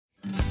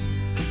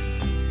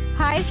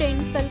Hi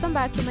friends, welcome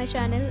back to my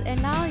channel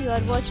and now you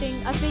are watching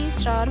a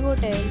 3-star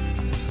hotel.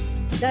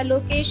 The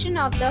location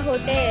of the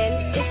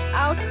hotel is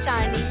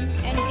outstanding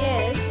and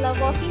guests love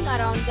walking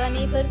around the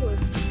neighborhood.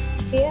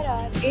 There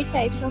are 8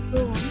 types of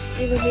rooms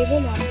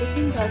available on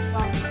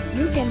booking.com.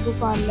 You can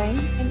book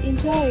online and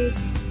enjoy it.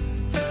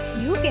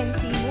 You can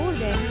see more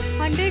than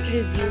 100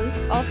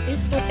 reviews of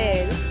this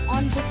hotel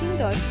on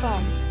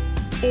booking.com.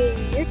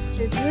 Its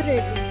review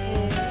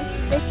rating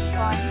is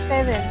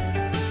 6.7.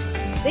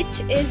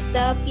 which is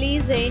the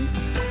pleasant.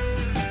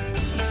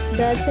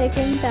 The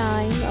check-in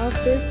time of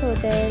this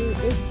hotel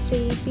is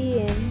 3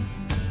 p.m.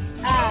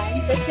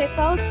 and the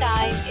checkout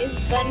time is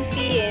 1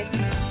 p.m.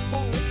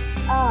 Pets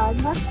are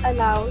not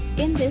allowed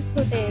in this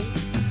hotel.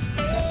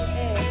 The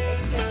hotel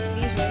accepts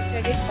major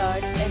credit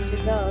cards and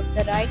reserves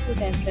the right to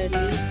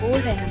temporarily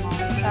hold an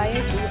amount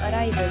prior to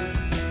arrival.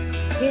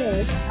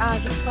 Guests are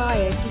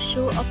required to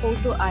show a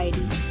photo ID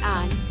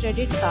and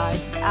credit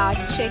card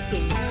at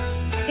check-in.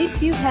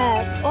 If you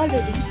have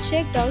already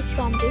checked out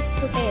from this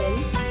hotel,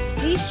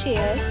 please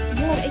share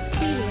your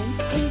experience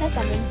in the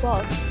comment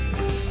box.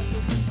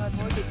 For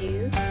more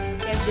details,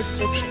 check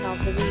description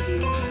of the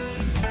video.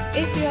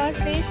 If you are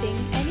facing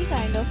any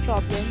kind of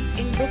problem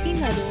in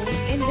booking a room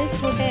in this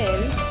hotel,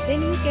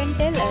 then you can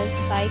tell us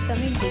by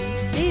commenting.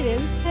 We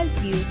will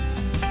help you.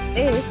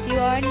 If you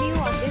are new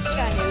on this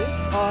channel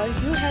or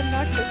you have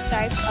not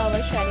subscribed our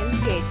channel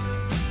yet,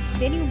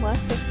 then you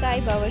must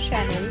subscribe our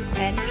channel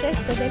and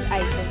press the bell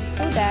icon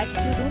so that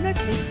you do not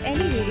miss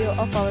any video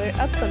of our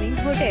upcoming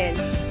hotel.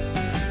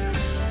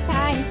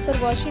 Thanks for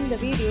watching the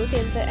video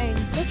till the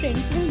end. So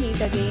friends, will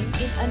meet again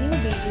in a new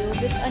video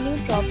with a new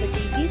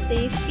property. Be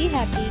safe, be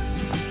happy.